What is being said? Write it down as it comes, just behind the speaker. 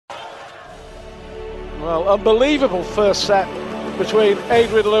Well, unbelievable first set between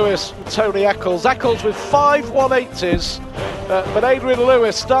Adrian Lewis and Tony Eccles. Eccles with 5 180s, but Adrian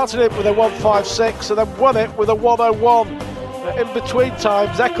Lewis started it with a 156 and then won it with a 101. In between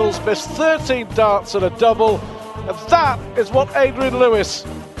times, Eccles missed 13 darts and a double, and that is what Adrian Lewis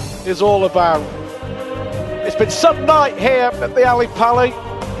is all about. It's been some night here at the Ali Pali,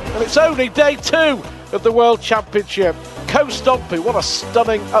 and it's only day 2 of the World Championship. Co-stomping, what a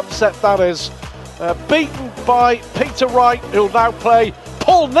stunning upset that is. Beaten by Peter Wright, who'll now play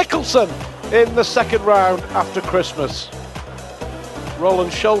Paul Nicholson in the second round after Christmas.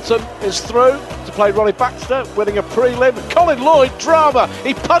 Roland Shelton is through to play Ronnie Baxter, winning a prelim. Colin Lloyd, drama.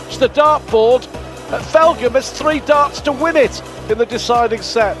 He punched the dartboard. Felger missed 3 darts to win it in the deciding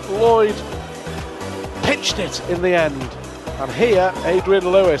set. Lloyd pinched it in the end. And here, Adrian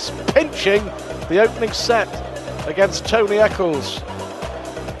Lewis pinching the opening set against Tony Eccles.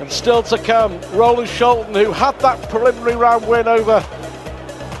 And still to come, Roland Shelton, who had that preliminary round win over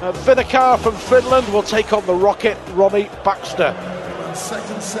Vinikar from Finland, will take on the Rocket, Ronnie Baxter.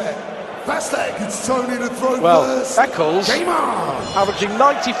 Second set. Fastek, it's Tony to throw Well, first. Eccles averaging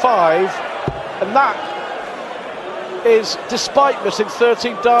 95, and that is despite missing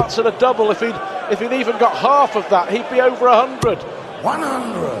 13 darts and a double. If he'd even got half of that, he'd be over 100.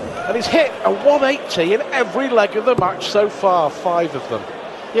 100. And he's hit a 180 in every leg of the match so far, 5 of them.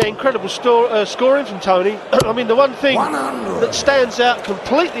 Yeah, incredible scoring from Tony. I mean, the one thing 100. that stands out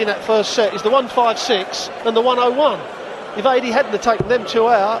completely in that first set is the 156 and the 101. If AD hadn't have taken them 2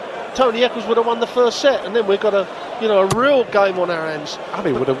 out, Tony Eccles would have won the first set, and then we've got a real game on our hands. And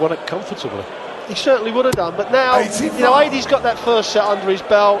he would have won it comfortably. He certainly would have done, but now, 85. AD's got that first set under his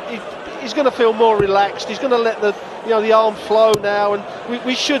belt. He's going to feel more relaxed. He's going to let the arm flow now, and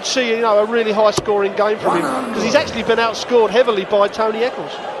we should see a really high scoring game from him, because he's actually been outscored heavily by Tony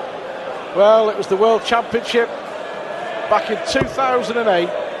Eccles. Well, it was the World Championship back in 2008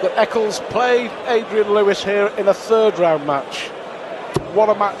 that Eccles played Adrian Lewis here in a 3rd round match. What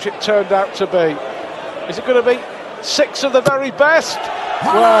a match it turned out to be. Is it going to be 6 of the very best?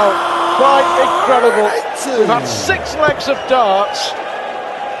 Well, quite incredible. We've had 6 legs of darts,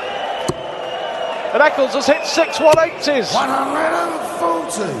 and Eccles has hit 6 180s.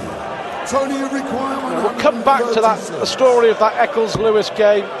 140. Tony, you require 136. We'll come back to the story of that Eccles-Lewis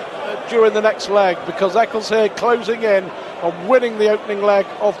game during the next leg, because Eccles here closing in on winning the opening leg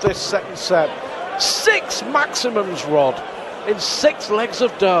of this second set. 6 maximums, Rod, in 6 legs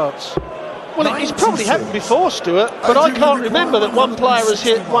of darts. Well, it's probably happened before, Stuart, but I can't remember that one player has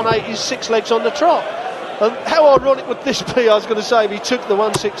hit 180s 6 legs on the trot. And how ironic would this be, I was going to say, if he took the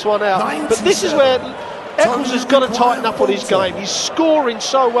 161 out. But this is where Eccles has got to tighten up on his game. He's scoring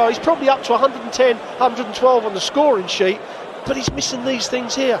so well. He's probably up to 110, 112 on the scoring sheet, but he's missing these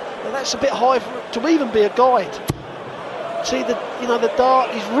things here. And that's a bit high to even be a guide. See, the dart,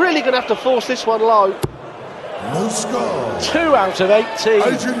 he's really going to have to force this one low. No score. 2 out of 18.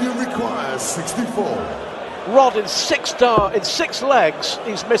 Adrian, you require 64. Rod in 6 legs,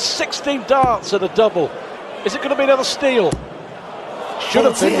 he's missed 16 darts and a double. Is it going to be another steal? Should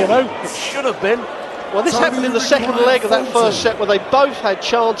have been, It should have been. Well, this happened in the second leg of that first set, where they both had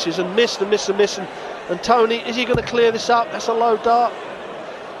chances and missed and missed and missed. And Tony, is he going to clear this up? That's a low dart.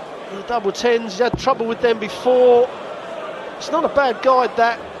 The double 10s, he's had trouble with them before. It's not a bad guide,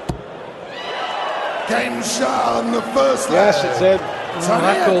 that. Game shot on the first leg. Yes, it's in.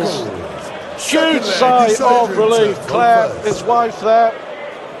 Eccles. Huge sigh of relief. Claire, his wife there,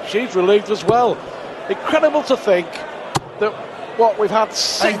 she's relieved as well. Incredible to think that we've had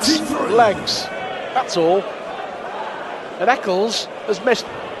 6 legs, that's all. And Eccles has missed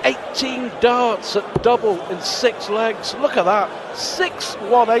 18 darts at double in 6 legs. Look at that. 6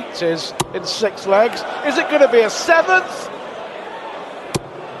 180s in 6 legs. Is it going to be a 7th?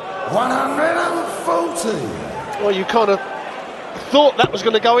 140. Well, you kind of thought that was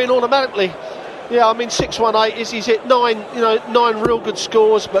going to go in automatically. Yeah, I mean, 6 180s, he's hit 9 real good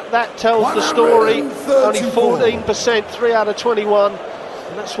scores, but that tells the story. Only 14%, 3 out of 21,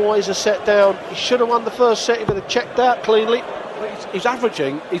 and that's why he's a set down. He should have won the first set if he'd have checked out cleanly. He's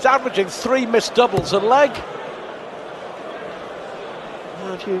averaging 3 missed doubles a leg.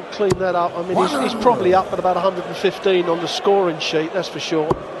 Well, if you clean that up, I mean, he's probably up at about 115 on the scoring sheet, that's for sure.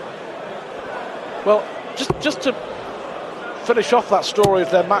 Well, just to finish off that story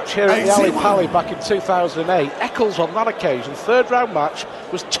of their match here at the Ali Pali back in 2008, Eccles on that occasion, 3rd round match,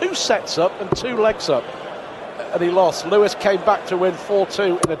 was 2 sets up and 2 legs up, and he lost. Lewis came back to win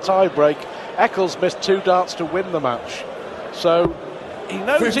 4-2 in a tie-break. Eccles missed 2 darts to win the match. So he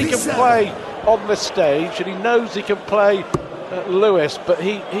knows he can play on this stage, and he knows he can play Lewis, but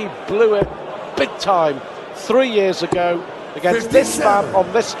he blew it big time 3 years ago against this man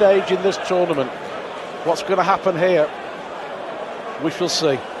on this stage in this tournament. What's going to happen here? We shall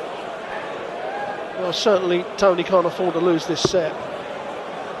see. Well, certainly Tony can't afford to lose this set.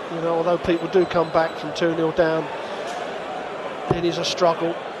 You know, although people do come back from 2-0 down, it is a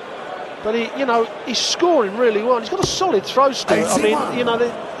struggle. But he's scoring really well. He's got a solid throw still. I mean,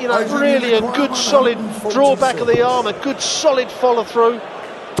 really a good solid drawback of the arm, a good solid follow through.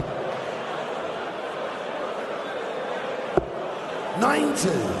 90.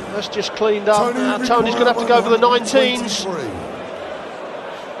 That's just cleaned up. Now Tony's going to have to go for the 19s.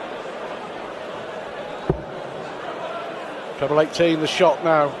 Treble 18, the shot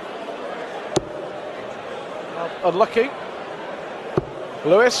now. Unlucky.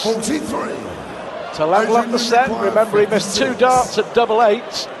 Lewis 43 to level up the set. Remember, he missed 2 darts at double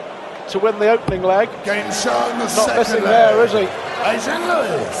 8 to win the opening leg. Game shown the Not missing there, is he? Adrian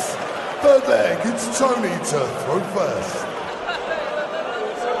Lewis. Third leg, it's Tony to throw first.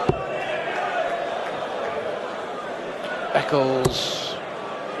 Eccles,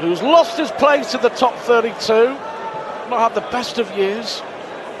 who's lost his place in the top 32, not had the best of years.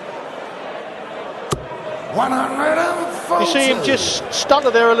 140. You see him just stutter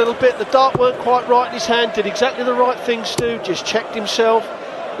there a little bit. The dart weren't quite right in his hand. Did exactly the right thing, Stu. Just checked himself.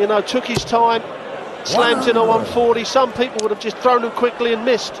 Took his time. Slams in a 140. Some people would have just thrown him quickly and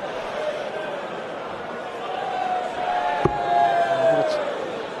missed.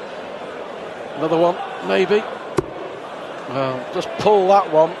 Another one, maybe. Well, just pull that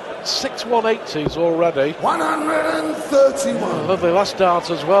one. 6 180s already. 131. Lovely last dart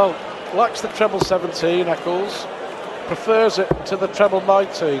as well. Likes the treble 17, Eccles. Prefers it to the treble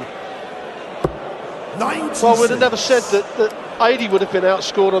 19. 96. Well, we'd have never said that 80 would have been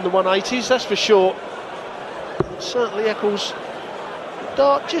outscored on the 180s, that's for sure. Certainly Eccles'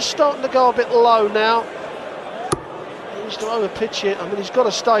 dart just starting to go a bit low now. He needs to over-pitch it. I mean, he's got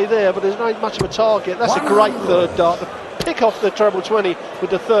to stay there, but there's not much of a target. That's 100. a great third dart. To pick off the treble 20 with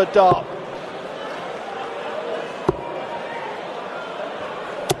the third dart.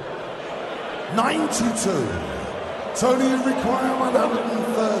 .92. Tony require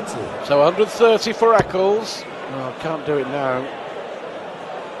 130. So 130 for Eccles. Oh, can't do it now.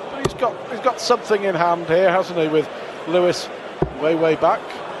 But he's got something in hand here, hasn't he, with Lewis way back.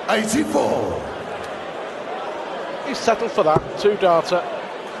 84. He's settled for that. 2-darter.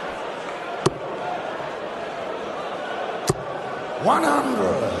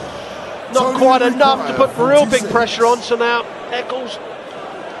 100. Not quite enough to put real big pressure on, so now Eccles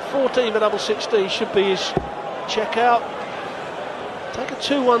 14 at double 16 should be his check out. Take a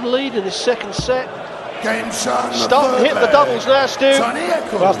 2-1 lead in his second set. Game shot. Starting to hit the doubles now, Stu.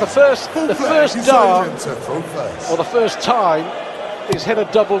 Well, that's the first dart, or the first time he's hit a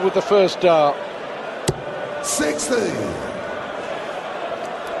double with the first dart. 60.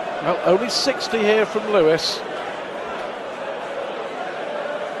 Well, only 60 here from Lewis.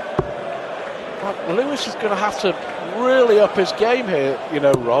 Well, Lewis is going to have to really up his game here,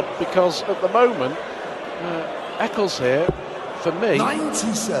 Rod, because at the moment, Eccles here, for me,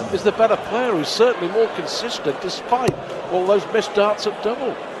 97. is the better player, who's certainly more consistent despite all those missed darts at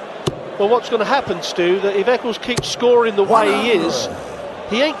double. Well, what's going to happen, Stu, that if Eccles keeps scoring the way he is,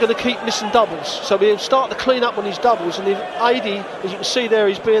 he ain't going to keep missing doubles. So he'll start to clean up on his doubles, and if AD, as you can see there,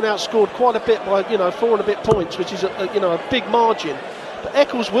 he's being outscored quite a bit by 4 and a bit points, which is a big margin. But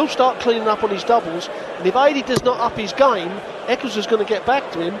Eccles will start cleaning up on his doubles, and if AD does not up his game, Eccles is going to get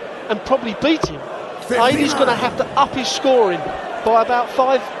back to him and probably beat him. AD's going to have to up his scoring by about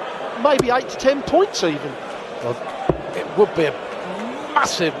 5, maybe 8 to 10 points even. Well, it would be a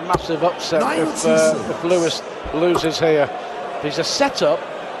massive upset if Lewis loses here. There's a setup.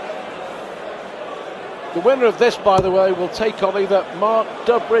 The winner of this, by the way, will take on either Mark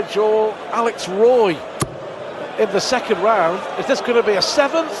Durbridge or Alex Roy in the second round. Is this going to be a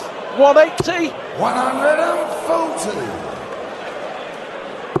 7th? 180? 140.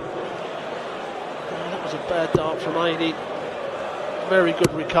 That was a bad dart from AD. Very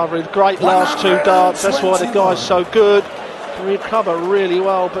good recovery. Great last 2 darts. That's why the guy's so good. Can recover really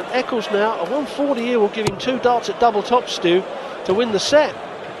well. But Eccles now, a 140 here will give him 2 darts at double top, Stu, to win the set.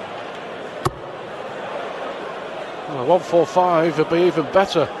 Well, 145 would be even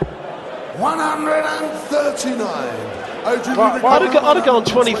better. 139. I'd have gone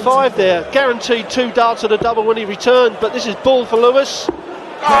 25 there. Guaranteed 2 darts at a double when he returned, but this is ball for Lewis.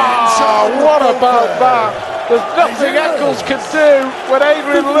 Oh, what about that? There's nothing Eccles can do when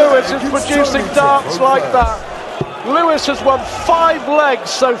Adrian Lewis is producing darts like that. Lewis has won 5 legs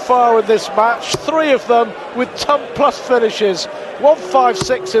so far in this match, 3 of them with ton plus finishes.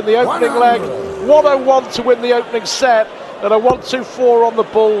 1-5-6 in the opening leg, 101 to win the opening set, and a 1-2-4 on the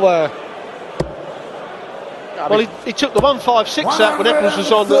ball there. Well, he took the 1-5-6 out when Eccles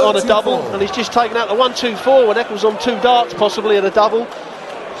was on a double, and he's just taken out the 1-2-4 when Eccles was on 2 darts, possibly at a double.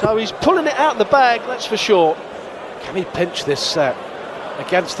 So he's pulling it out of the bag, that's for sure. Can he pinch this set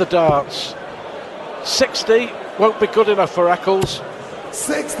against the darts? 60 won't be good enough for Eccles.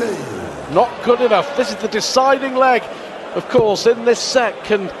 60. Not good enough. This is the deciding leg, of course, in this set.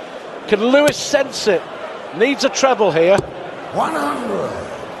 Can Lewis sense it? Needs a treble here. 100.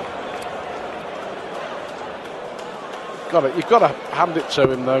 Got it. You've got to hand it to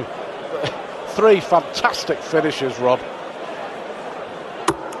him, though. 3 fantastic finishes, Rod.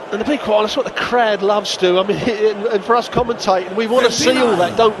 And to be quite honest, what the crowd loves to, I mean, and for us commentating, we want to see all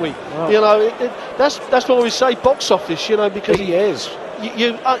that, don't we? Oh. You know, that's why we say box office, you know, because he is.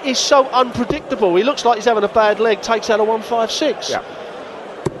 He's so unpredictable. He looks like he's having a bad leg, takes out a 1-5-6. Yeah.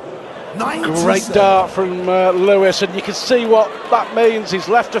 97. Great dart from Lewis, and you can see what that means. He's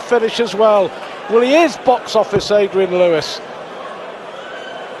left to finish as well. Well, he is box office Adrian Lewis.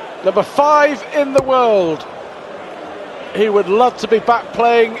 Number 5 in the world. He would love to be back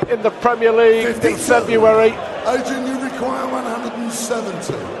playing in the Premier League 52. In February. Adrian, you require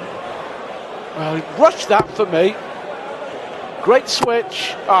 170. Well, he rushed that for me. Great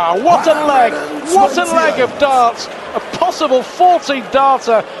switch. Ah, what a leg! What a leg of darts! A possible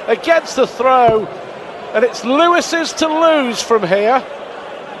 14-darter against the throw, and it's Lewis's to lose from here.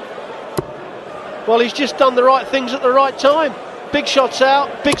 Well, he's just done the right things at the right time. Big shots out,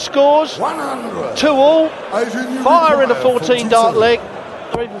 big scores. 100. 2 all. Fire in a 14-dart leg,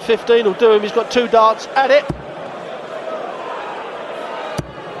 or even 15 will do him. He's got 2 darts at it.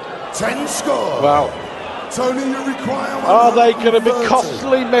 10 score. Well, Tony, you require. Are they going to be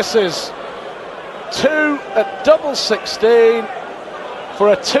costly misses? 2 at double 16 for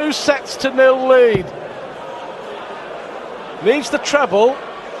a 2-0 lead. Needs the treble.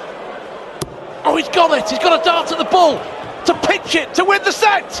 Oh, he's got it! He's got a dart at the ball to pitch it to win the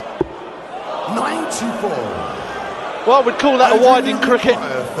set. 94. Well, we'd call that a wide in cricket.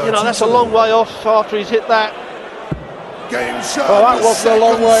 You know, that's a long way off after he's hit that. Game show. Well, that wasn't a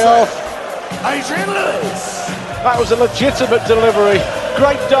long way off. Adrian Lewis. That was a legitimate delivery.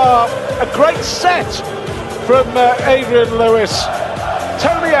 Great dart, a great set from Adrian Lewis.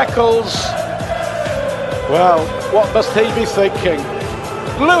 Tony Eccles. Well, what must he be thinking?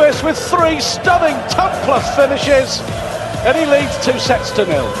 Lewis with 3 stunning top plus finishes, and he leads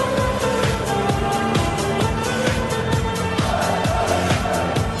 2-0.